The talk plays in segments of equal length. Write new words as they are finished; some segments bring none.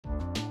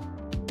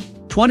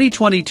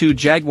2022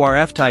 Jaguar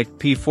F-Type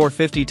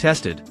P450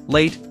 tested,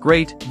 late,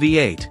 great,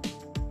 V8.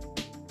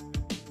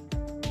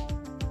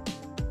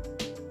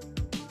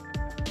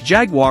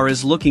 Jaguar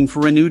is looking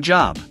for a new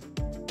job.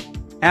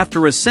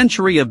 After a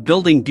century of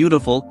building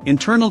beautiful,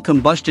 internal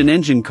combustion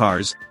engine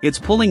cars, it's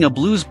pulling a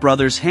Blues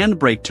Brothers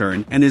handbrake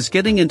turn and is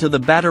getting into the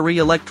battery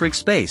electric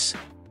space.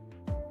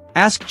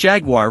 Ask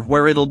Jaguar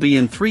where it'll be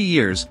in 3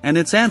 years and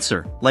its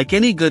answer, like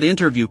any good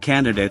interview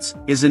candidates,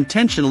 is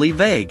intentionally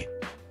vague.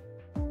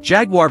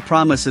 Jaguar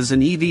promises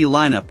an EV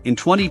lineup in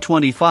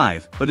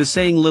 2025 but is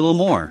saying little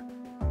more.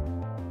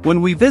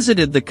 When we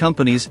visited the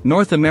company's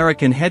North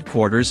American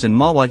headquarters in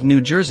Mahwah,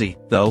 New Jersey,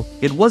 though,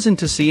 it wasn't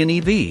to see an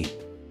EV.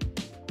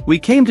 We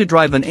came to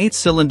drive an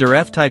 8-cylinder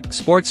F-Type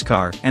sports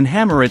car and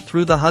hammer it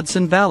through the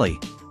Hudson Valley.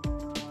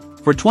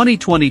 For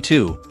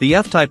 2022, the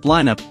F-Type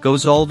lineup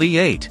goes all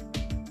V8.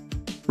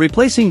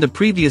 Replacing the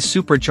previous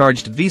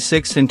supercharged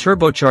V6 and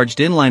turbocharged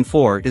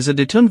inline-4 is a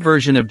detuned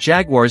version of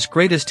Jaguar's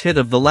greatest hit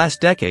of the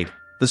last decade,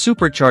 the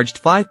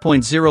supercharged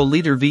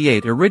 5.0-liter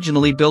V8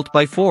 originally built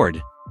by Ford.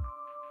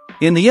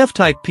 In the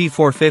F-Type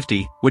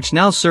P450, which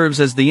now serves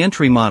as the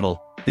entry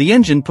model, the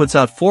engine puts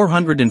out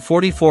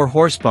 444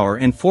 horsepower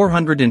and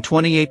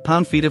 428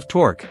 pound-feet of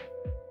torque.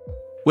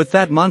 With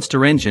that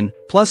monster engine,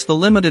 plus the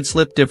limited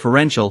slip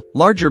differential,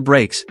 larger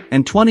brakes,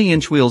 and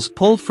 20-inch wheels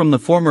pulled from the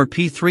former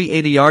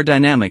P380R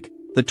Dynamic,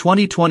 the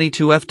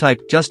 2022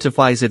 F-Type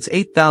justifies its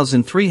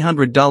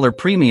 $8,300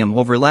 premium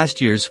over last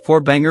year's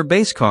four-banger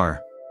base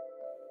car.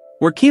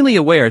 We're keenly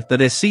aware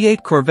that a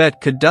C8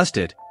 Corvette could dust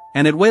it,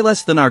 and at way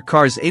less than our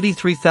car's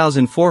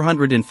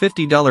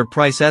 $83,450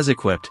 price as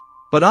equipped,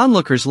 but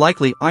onlookers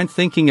likely aren't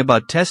thinking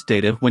about test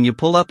data when you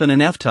pull up in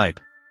an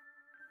F-Type.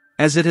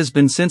 As it has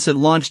been since it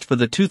launched for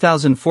the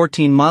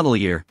 2014 model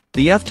year,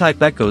 the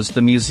F-Type echoes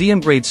the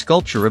museum-grade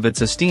sculpture of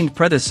its esteemed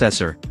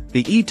predecessor,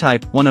 the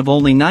E-Type, one of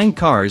only 9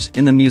 cars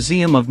in the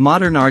Museum of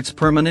Modern Art's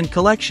permanent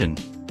collection.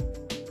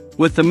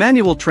 With the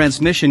manual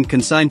transmission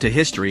consigned to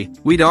history,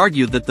 we'd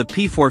argue that the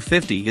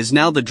P450 is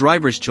now the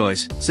driver's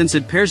choice, since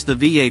it pairs the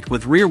V8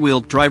 with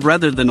rear-wheel drive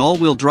rather than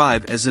all-wheel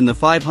drive as in the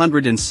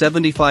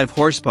 575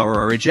 horsepower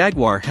or a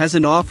Jaguar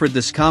hasn't offered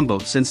this combo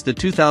since the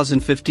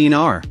 2015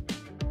 R.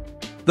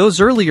 Those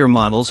earlier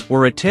models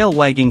were a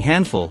tail-wagging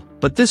handful,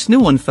 but this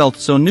new one felt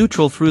so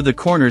neutral through the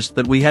corners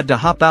that we had to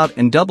hop out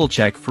and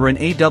double-check for an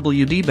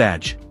AWD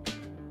badge.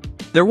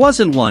 There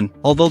wasn't one,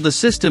 although the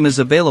system is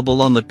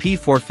available on the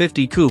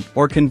P450 Coupe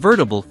or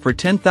convertible for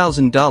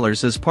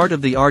 $10,000 as part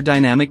of the R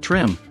Dynamic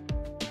trim.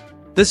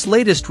 This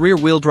latest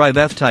rear-wheel drive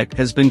F-Type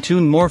has been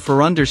tuned more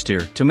for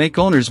understeer to make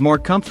owners more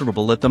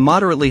comfortable at the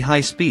moderately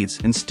high speeds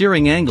and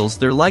steering angles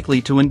they're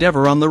likely to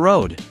endeavor on the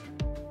road.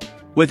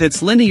 With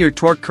its linear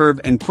torque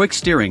curve and quick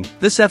steering,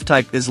 this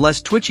F-Type is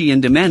less twitchy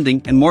and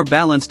demanding and more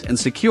balanced and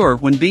secure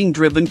when being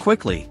driven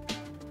quickly.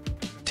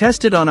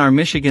 Tested on our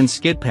Michigan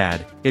skid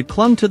pad, it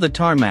clung to the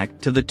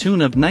tarmac to the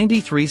tune of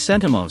 93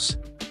 centimos.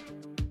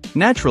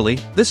 Naturally,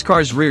 this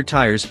car's rear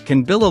tires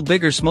can billow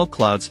bigger smoke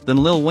clouds than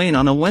Lil Wayne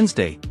on a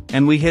Wednesday,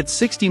 and we hit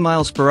 60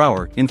 miles per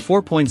hour in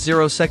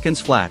 4.0 seconds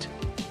flat.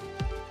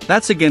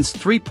 That's against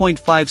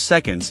 3.5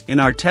 seconds in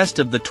our test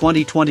of the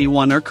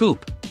 2021 R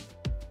Coupe.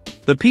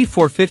 The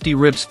P450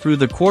 rips through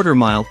the quarter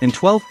mile in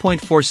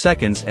 12.4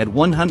 seconds at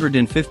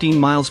 115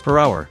 miles per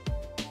hour.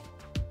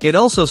 It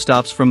also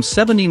stops from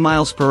 70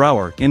 miles per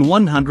hour in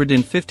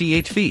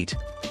 158 feet.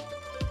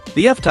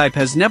 The F-Type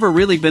has never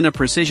really been a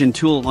precision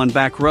tool on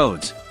back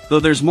roads,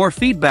 though there's more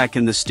feedback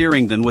in the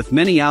steering than with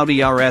many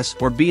Audi RS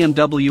or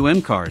BMW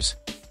M cars.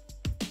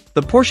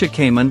 The Porsche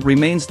Cayman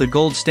remains the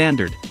gold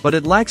standard, but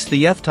it lacks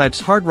the F-Type's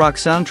hard rock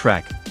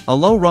soundtrack, a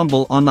low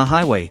rumble on the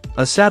highway,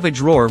 a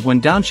savage roar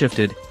when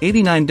downshifted,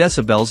 89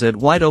 decibels at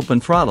wide-open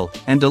throttle,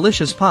 and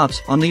delicious pops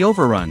on the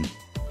overrun.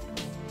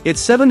 Its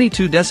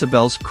 72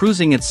 decibels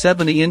cruising at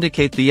 70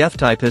 indicate the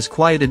F-Type has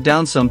quieted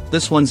down some.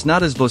 This one's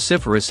not as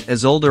vociferous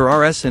as older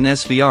RS and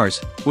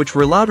SVRs, which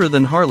were louder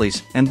than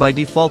Harley's, and by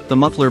default the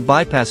muffler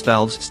bypass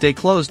valves stay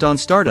closed on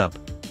startup.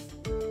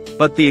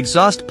 But the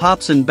exhaust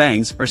pops and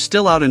bangs are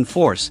still out in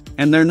force,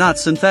 and they're not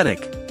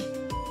synthetic.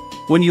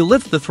 When you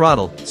lift the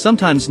throttle,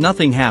 sometimes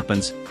nothing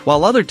happens,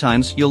 while other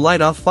times you'll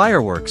light off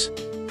fireworks.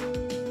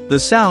 The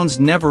sounds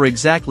never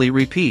exactly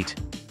repeat.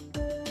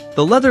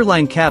 The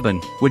leather-lined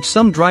cabin, which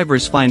some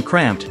drivers find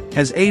cramped,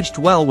 has aged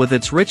well with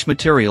its rich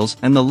materials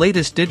and the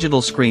latest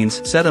digital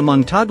screens set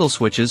among toggle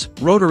switches,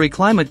 rotary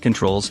climate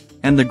controls,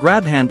 and the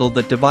grab handle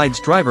that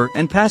divides driver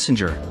and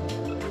passenger.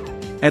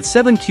 At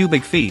 7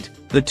 cubic feet,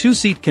 the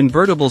two-seat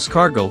convertible's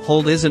cargo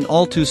hold isn't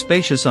all too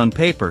spacious on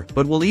paper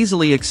but will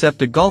easily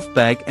accept a golf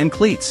bag and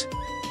cleats.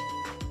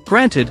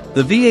 Granted,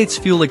 the V8's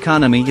fuel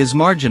economy is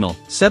marginal,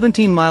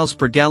 17 miles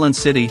per gallon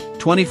city,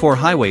 24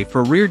 highway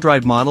for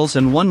rear-drive models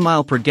and 1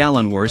 mile per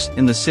gallon worse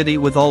in the city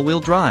with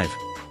all-wheel drive.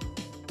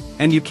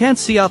 And you can't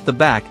see out the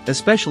back,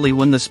 especially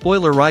when the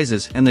spoiler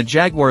rises and the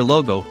Jaguar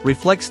logo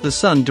reflects the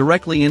sun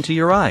directly into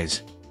your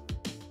eyes.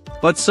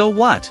 But so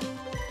what?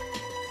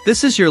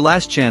 This is your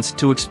last chance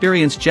to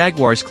experience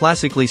Jaguar's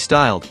classically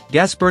styled,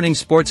 gas-burning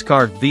sports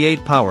car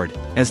V8 powered,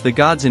 as the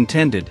gods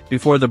intended,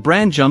 before the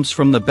brand jumps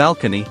from the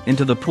balcony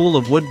into the pool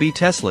of would-be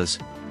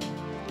Teslas.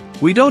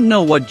 We don't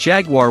know what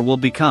Jaguar will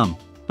become,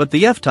 but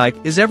the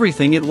F-Type is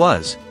everything it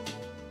was.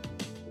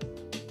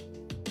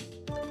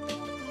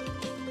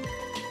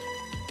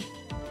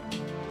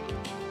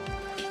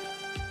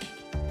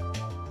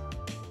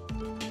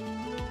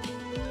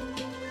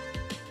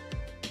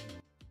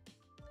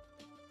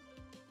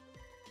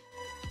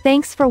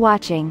 Thanks for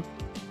watching.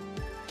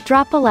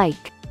 Drop a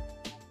like,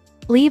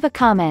 leave a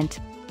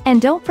comment,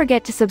 and don't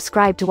forget to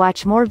subscribe to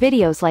watch more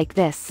videos like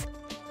this.